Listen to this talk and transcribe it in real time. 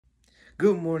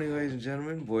Good morning, ladies and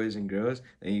gentlemen, boys and girls.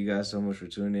 Thank you guys so much for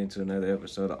tuning in to another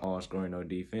episode of All Scoring No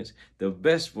Defense, the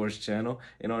best sports channel.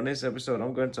 And on this episode,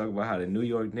 I'm going to talk about how the New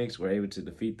York Knicks were able to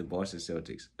defeat the Boston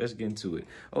Celtics. Let's get into it.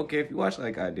 Okay, if you watched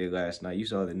like I did last night, you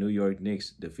saw the New York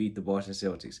Knicks defeat the Boston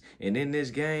Celtics. And in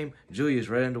this game, Julius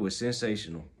Randle was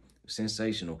sensational.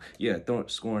 Yeah,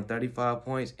 scoring 35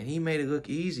 points, and he made it look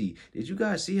easy. Did you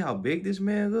guys see how big this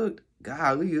man looked?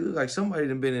 Golly, he looked like somebody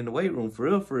done been in the weight room for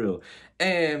real, for real.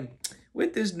 And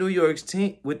with this New York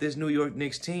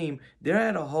Knicks team, they're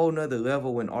at a whole nother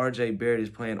level when RJ Barrett is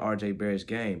playing RJ Barrett's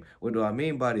game. What do I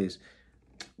mean by this?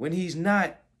 When he's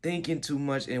not thinking too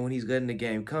much and when he's letting the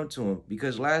game come to him.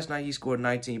 Because last night he scored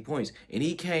 19 points and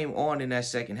he came on in that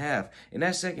second half. In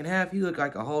that second half, he looked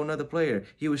like a whole nother player.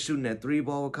 He was shooting that three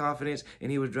ball with confidence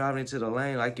and he was driving into the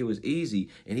lane like it was easy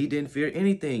and he didn't fear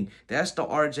anything. That's the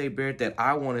RJ Barrett that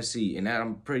I want to see and that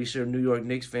I'm pretty sure New York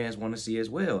Knicks fans want to see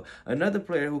as well. Another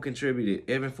player who contributed,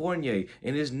 Evan Fournier,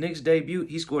 in his Knicks debut,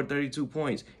 he scored 32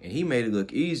 points and he made it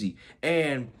look easy.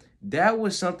 And that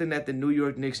was something that the New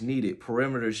York Knicks needed,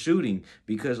 perimeter shooting,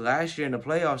 because last year in the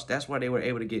playoffs, that's why they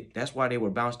were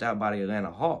bounced out by the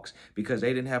Atlanta Hawks, because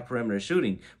they didn't have perimeter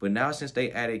shooting. But now since they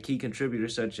added key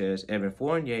contributors such as Evan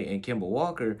Fournier and Kemba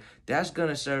Walker, that's going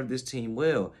to serve this team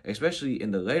well, especially in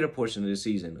the later portion of the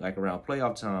season, like around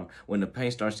playoff time when the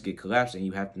paint starts to get collapsed and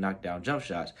you have to knock down jump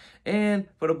shots. And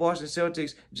for the Boston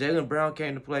Celtics, Jaylen Brown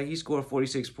came to play. He scored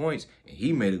 46 points, and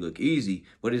he made it look easy.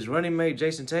 But his running mate,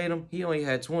 Jason Tatum, he only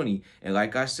had 20. And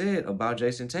like I said about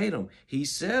Jason Tatum, he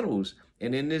settles.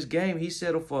 And in this game, he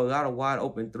settled for a lot of wide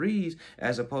open threes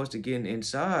as opposed to getting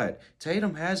inside.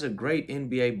 Tatum has a great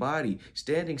NBA body,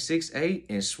 standing 6'8"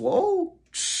 and swole.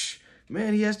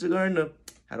 Man, he has to learn to,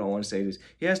 I don't want to say this.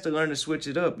 He has to learn to switch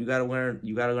it up. You gotta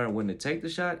learn when to take the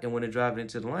shot and when to drive it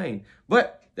into the lane.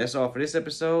 But that's all for this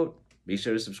episode. Be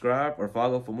sure to subscribe or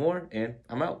follow for more, and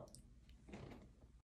I'm out.